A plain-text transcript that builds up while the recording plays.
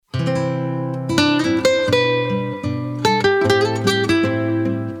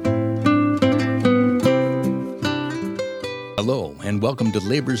and welcome to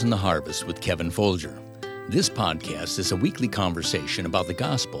Labors in the Harvest with Kevin Folger. This podcast is a weekly conversation about the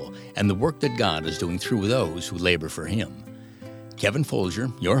gospel and the work that God is doing through those who labor for Him. Kevin Folger,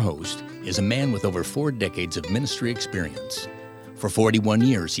 your host, is a man with over 4 decades of ministry experience. For 41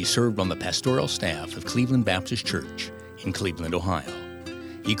 years, he served on the pastoral staff of Cleveland Baptist Church in Cleveland, Ohio.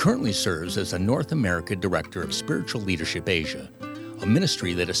 He currently serves as the North America Director of Spiritual Leadership Asia, a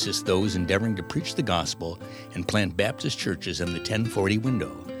ministry that assists those endeavoring to preach the gospel and plant Baptist churches in the 1040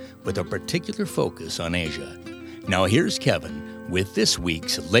 window, with a particular focus on Asia. Now here's Kevin with this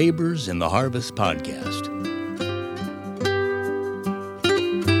week's Labors in the Harvest podcast.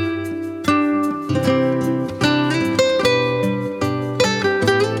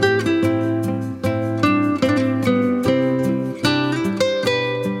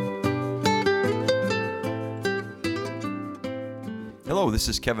 This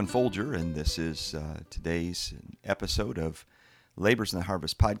is Kevin Folger, and this is today's episode of Labors in the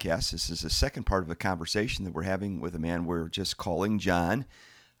Harvest podcast. This is the second part of a conversation that we're having with a man we're just calling John,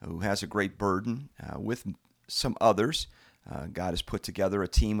 who has a great burden with some others. God has put together a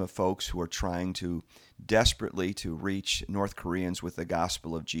team of folks who are trying to desperately to reach North Koreans with the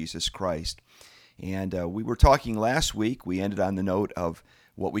gospel of Jesus Christ. And we were talking last week. We ended on the note of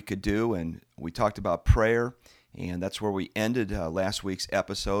what we could do, and we talked about prayer. And that's where we ended last week's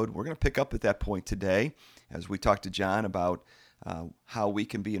episode. We're going to pick up at that point today as we talk to John about how we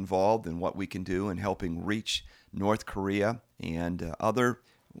can be involved and what we can do in helping reach North Korea and other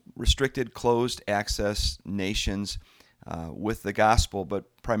restricted, closed access nations with the gospel. But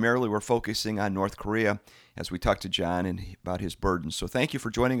primarily we're focusing on North Korea as we talk to John and about his burden. So thank you for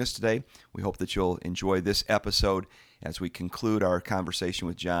joining us today. We hope that you'll enjoy this episode as we conclude our conversation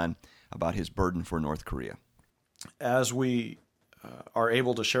with John about his burden for North Korea. As we are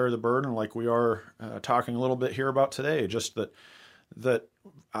able to share the burden like we are talking a little bit here about today, just that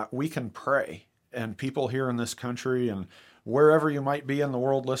we can pray, and people here in this country and wherever you might be in the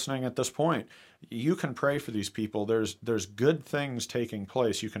world listening at this point, you can pray for these people. There's good things taking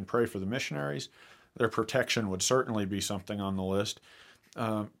place. You can pray for the missionaries. Their protection would certainly be something on the list.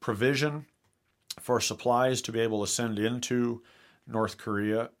 Provision for supplies to be able to send into North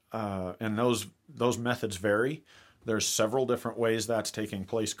Korea. And those methods vary. There's several different ways that's taking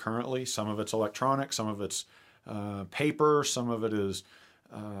place currently. Some of it's electronic, some of it's paper, some of it is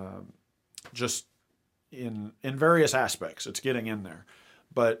just in various aspects. It's getting in there.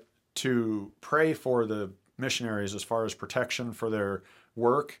 But to pray for the missionaries as far as protection for their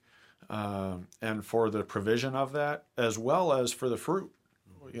work and for the provision of that, as well as for the fruit.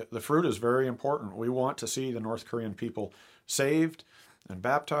 The fruit is very important. We want to see the North Korean people saved and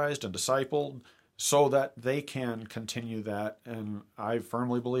baptized and discipled so that they can continue that. And I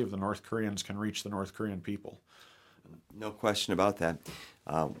firmly believe the North Koreans can reach the North Korean people. No question about that.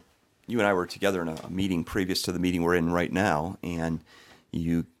 You and I were together in a meeting previous to the meeting we're in right now, and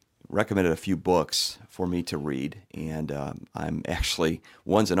you recommended a few books for me to read. And I'm actually,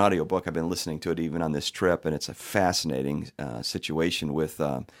 one's an audiobook. I've been listening to it even on this trip, and it's a fascinating situation with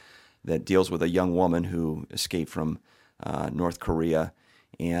that deals with a young woman who escaped from North Korea,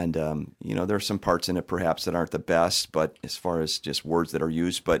 and there are some parts in it perhaps that aren't the best, but as far as just words that are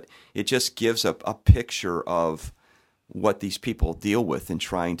used, but it just gives a picture of what these people deal with in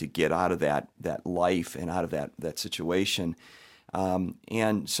trying to get out of that life and out of that situation.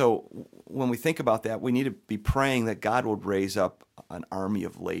 And so when we think about that, we need to be praying that God would raise up an army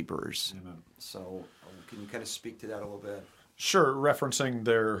of laborers. Amen. So can you kind of speak to that a little bit? Sure.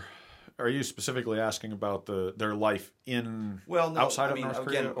 Referencing are you specifically asking about their life outside of North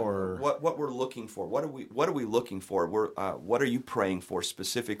Korea, or what we're looking for? What are we looking for? What are you praying for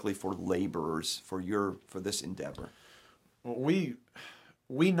specifically for laborers for this endeavor? We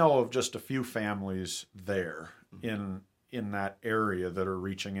know of just a few families there in that area that are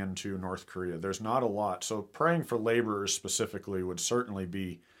reaching into North Korea. There's not a lot, so praying for laborers specifically would certainly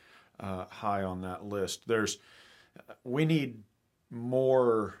be high on that list. We need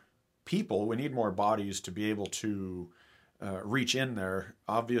more people, we need more bodies to be able to reach in there.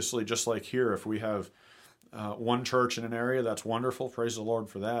 Obviously, just like here, if we have one church in an area, that's wonderful. Praise the Lord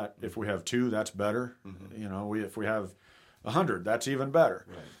for that. If we have 2, that's better. Mm-hmm. If we have 100, that's even better,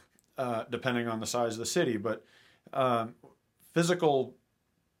 right. Depending on the size of the city. But physical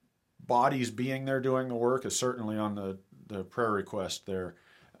bodies being there doing the work is certainly on the prayer request there.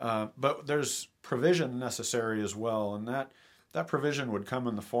 But there's provision necessary as well, and that provision would come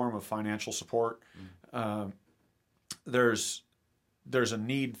in the form of financial support. There's a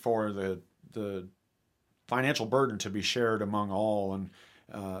need for the financial burden to be shared among all,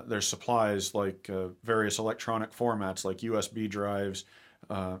 There's supplies like various electronic formats like USB drives,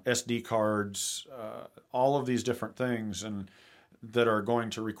 SD cards, all of these different things, and that are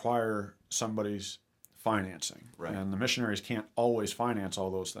going to require somebody's financing. Right. And the missionaries can't always finance all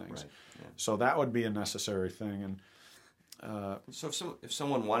those things. Right. Yeah. So that would be a necessary thing. And so if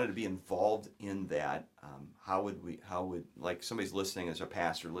someone wanted to be involved in that, how would like somebody's listening as a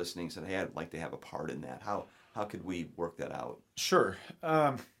pastor listening said, hey, I'd like to have a part in that. How could we work that out? Sure.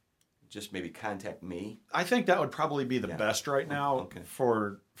 Just maybe contact me. I think that would probably be the best right now. Okay.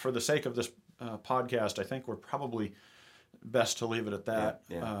 For the sake of this podcast, I think we're probably best to leave it at that.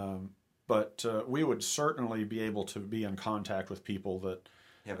 Yeah. But we would certainly be able to be in contact with people that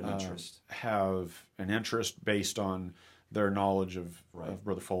Have an interest based on their knowledge of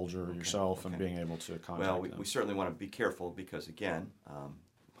Brother Folger or yourself, and being able to contact them. Well, we certainly want to be careful because, again,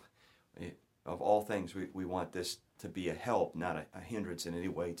 of all things, we want this to be a help, not a hindrance in any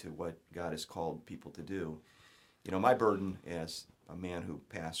way to what God has called people to do. You know, my burden as a man who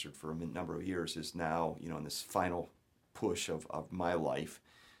pastored for a number of years is now, in this final push of my life.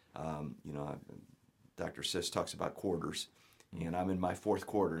 Dr. Sis talks about quarters, and I'm in my fourth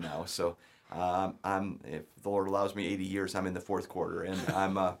quarter now. So if the Lord allows me 80 years, I'm in the fourth quarter, and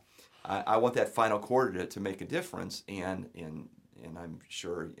I want that final quarter to make a difference. And I'm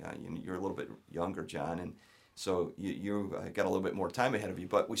sure you're a little bit younger, John, and so you got a little bit more time ahead of you.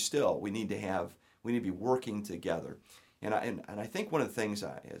 But we need to be working together. And I think one of the things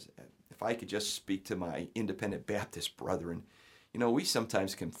is, if I could just speak to my independent Baptist brethren, we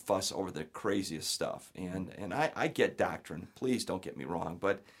sometimes can fuss over the craziest stuff. And I get doctrine. Please don't get me wrong.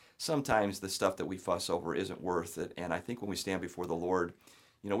 But sometimes the stuff that we fuss over isn't worth it. And I think when we stand before the Lord,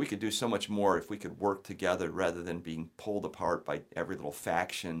 we could do so much more if we could work together rather than being pulled apart by every little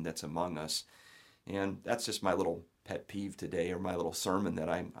faction that's among us. And that's just my little pet peeve today, or my little sermon that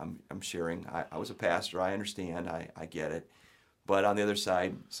I'm sharing. I was a pastor. I understand. I get it. But on the other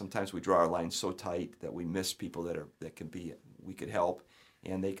side, sometimes we draw our lines so tight that we miss people we could help,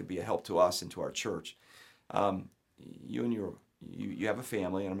 and they could be a help to us and to our church. You have a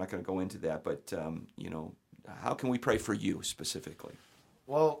family, and I'm not going to go into that, but how can we pray for you specifically?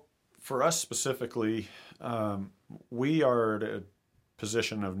 Well, for us specifically, we are at a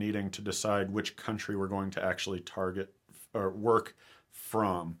position of needing to decide which country we're going to actually target or work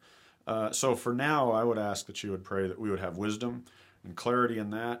from. So for now, I would ask that you would pray that we would have wisdom and clarity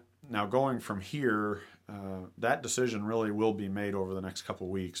in that. Now, going from here, that decision really will be made over the next couple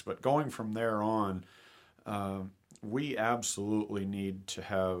of weeks. But going from there on, we absolutely need to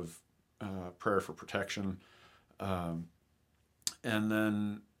have prayer for protection. And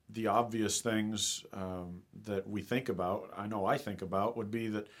then the obvious things that we think about, I think about, would be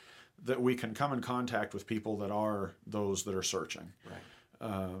that we can come in contact with people that are those that are searching.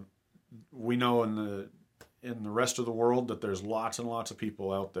 Right. We know in the rest of the world that there's lots and lots of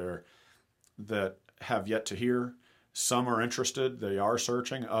people out there that have yet to hear. Some are interested, they are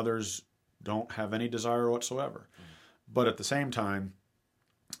searching, others don't have any desire whatsoever. But at the same time,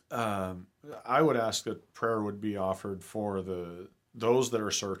 I would ask that prayer would be offered for those that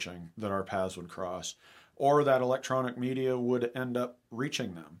are searching, that our paths would cross, or that electronic media would end up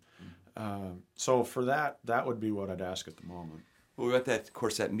reaching them. So for that would be what I'd ask at the moment. Well, with that, of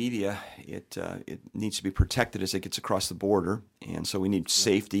course, that media, it needs to be protected as it gets across the border, and so we need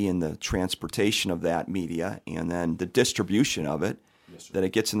safety in the transportation of that media, and then the distribution of it, that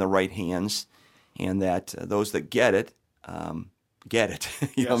it gets in the right hands, and that those that get it, get it.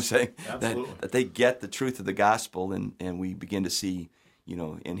 You know what I'm saying? Absolutely. That they get the truth of the gospel, and we begin to see,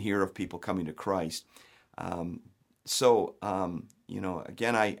 and hear of people coming to Christ.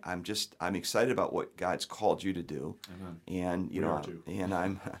 Again, I'm excited about what God's called you to do. Amen. And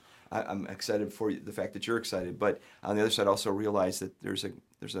I'm excited for the fact that you're excited. But on the other side, also realize that there's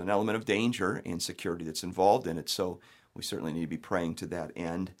an element of danger and security that's involved in it. So we certainly need to be praying to that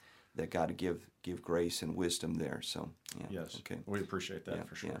end, that God would give grace and wisdom there. So yes, okay, we appreciate that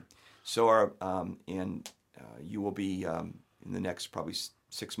for sure. Yeah. So you will be in the next probably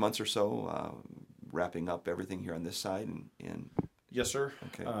 6 months or so wrapping up everything here on this side and. Yes, sir.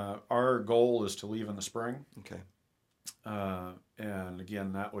 Okay. Our goal is to leave in the spring. Okay. And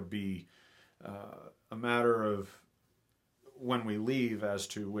again, that would be a matter of when we leave as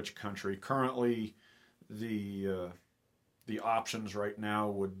to which country. Currently, the options right now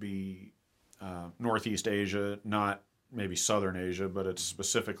would be Northeast Asia, not maybe Southern Asia, but it's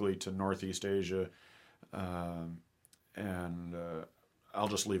specifically to Northeast Asia. I'll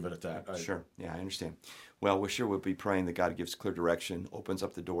just leave it at that. Sure. Yeah, I understand. Well, we sure will be praying that God gives clear direction, opens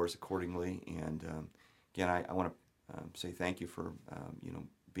up the doors accordingly. And again, I want say thank you for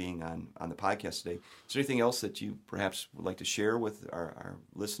being on the podcast today. Is there anything else that you perhaps would like to share with our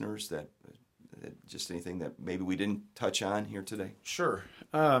listeners that just anything that maybe we didn't touch on here today? Sure.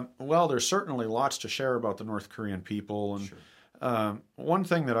 Well, there's certainly lots to share about the North Korean people, and sure. One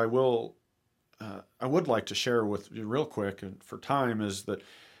thing that I would like to share with you real quick, and for time, is that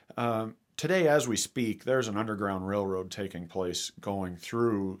today, as we speak, there's an underground railroad taking place going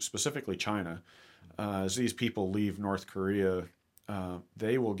through specifically China. As these people leave North Korea,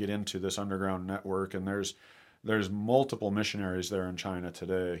 they will get into this underground network, and there's multiple missionaries there in China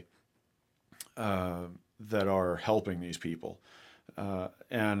today that are helping these people.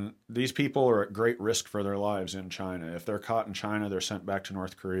 And these people are at great risk for their lives in China. If they're caught in China, they're sent back to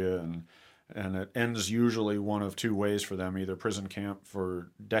North Korea, and it ends usually one of two ways for them, either prison camp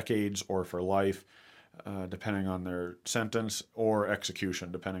for decades or for life, depending on their sentence, or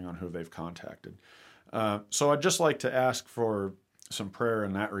execution, depending on who they've contacted. So I'd just like to ask for some prayer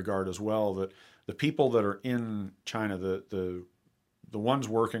in that regard as well, that the people that are in China, the ones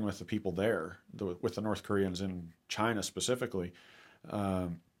working with the people there, with the North Koreans in China specifically,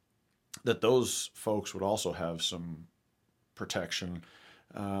 that those folks would also have some protection.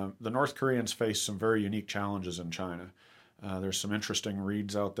 The North Koreans face some very unique challenges in China. There's some interesting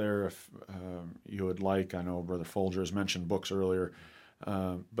reads out there if you would like. I know Brother Folger has mentioned books earlier,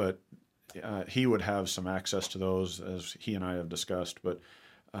 but he would have some access to those, as he and I have discussed, but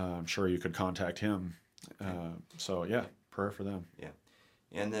I'm sure you could contact him. So, yeah, prayer for them. Yeah.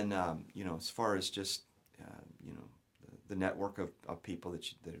 And then, as far as just, the network of people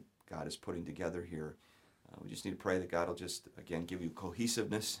that God is putting together here, we just need to pray that God will just, again, give you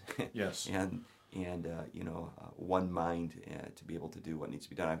cohesiveness. Yes. and one mind to be able to do what needs to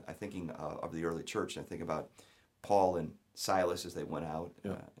be done. I'm thinking of the early church, and I think about Paul and Silas as they went out,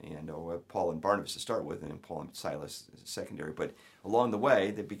 or Paul and Barnabas to start with, and then Paul and Silas as secondary. But along the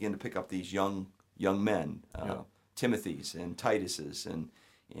way, they begin to pick up these young men, Timothys and Tituses and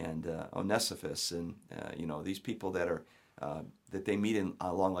Onesiphus, and these people that are that they meet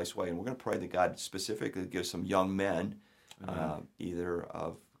along life's way. And we're going to pray that God specifically gives some young men, either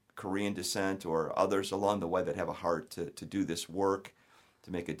of Korean descent or others along the way, that have a heart to do this work,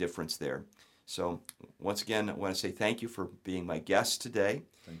 to make a difference there. So once again, I want to say thank you for being my guest today.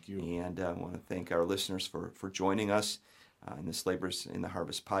 Thank you. And I want to thank our listeners for joining us in this Labors in the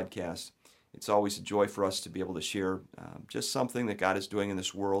Harvest podcast. It's always a joy for us to be able to share just something that God is doing in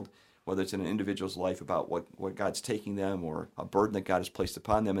this world, whether it's in an individual's life about what God's taking them, or a burden that God has placed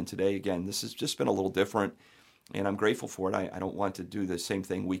upon them. And today, again, this has just been a little different, and I'm grateful for it. I don't want to do the same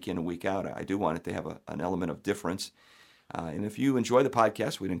thing week in and week out. I do want it to have an element of difference. And if you enjoy the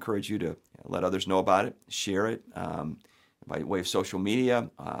podcast, we'd encourage you to let others know about it, share it by way of social media,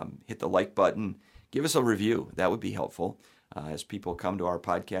 hit the like button, give us a review. That would be helpful. As people come to our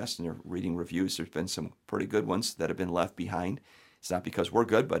podcast and they're reading reviews, there's been some pretty good ones that have been left behind. It's not because we're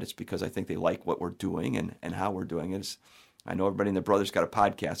good, but it's because I think they like what we're doing and how we're doing it. I know everybody and their brother's got a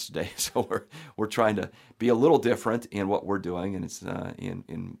podcast today, so we're trying to be a little different in what we're doing, and it's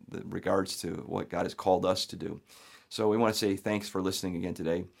in regards to what God has called us to do. So we want to say thanks for listening again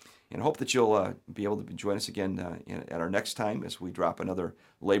today, and hope that you'll be able to join us again at our next time as we drop another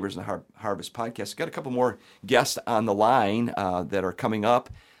Labors in the Harvest podcast. We've got a couple more guests on the line that are coming up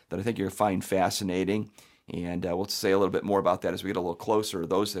that I think you'll find fascinating, and we'll say a little bit more about that as we get a little closer.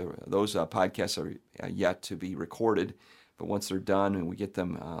 Those podcasts are yet to be recorded, but once they're done and we get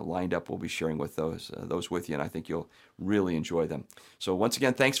them lined up, we'll be sharing with those with you, and I think you'll really enjoy them. So once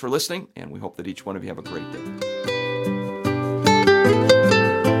again, thanks for listening, and we hope that each one of you have a great day.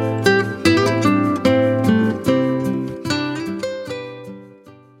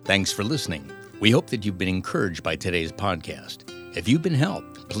 Thanks for listening. We hope that you've been encouraged by today's podcast. If you've been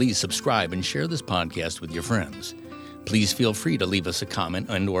helped, please subscribe and share this podcast with your friends. Please feel free to leave us a comment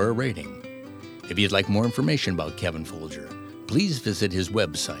and/or a rating. If you'd like more information about Kevin Folger, please visit his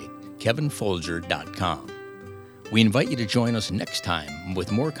website, kevinfolger.com. We invite you to join us next time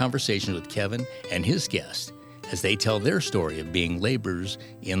with more conversations with Kevin and his guests as they tell their story of being laborers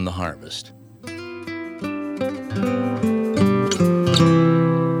in the harvest.